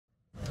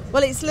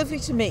Well, it's lovely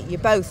to meet you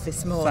both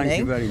this morning. Thank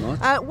you very much.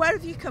 Where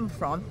have you come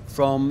from?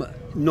 From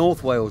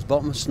North Wales,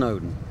 bottom of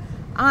Snowdon.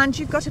 And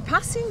you've got a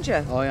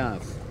passenger. I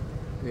have.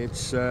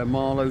 It's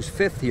Marlow's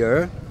 5th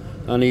year,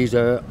 and he's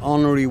an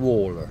honorary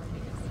waller.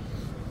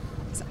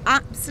 It's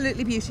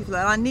absolutely beautiful,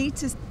 and I need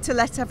to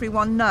let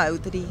everyone know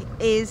that he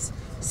is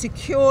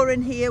secure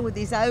in here with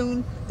his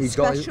own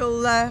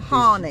special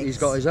harness. He's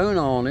got his own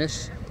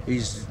harness.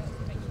 He's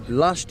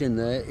lashed in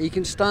there. He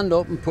can stand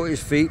up and put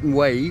his feet and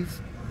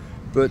wave,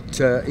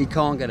 but he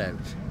can't get out.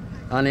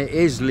 And it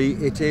is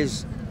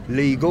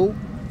legal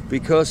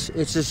because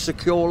it's a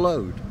secure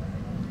load.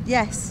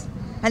 Yes,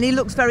 and he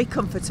looks very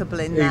comfortable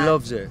in there. He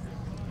loves it.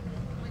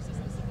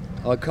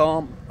 I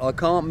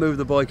can't move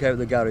the bike out of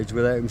the garage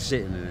without him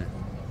sitting in it.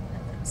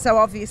 So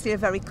obviously a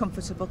very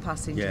comfortable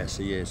passenger. Yes,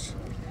 he is.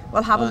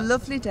 Well, have a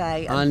lovely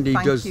day, and he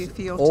thank does you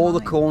for your all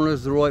time. the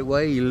corners the right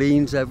way. He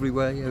leans every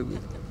way.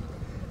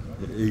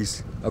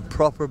 He's a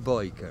proper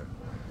biker.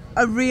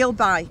 A real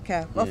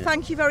biker. Well, Yeah.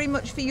 thank you very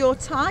much for your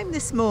time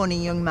this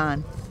morning, young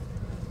man.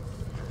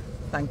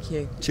 Thank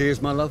you.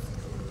 Cheers, my love.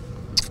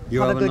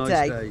 You have a good nice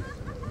day. day.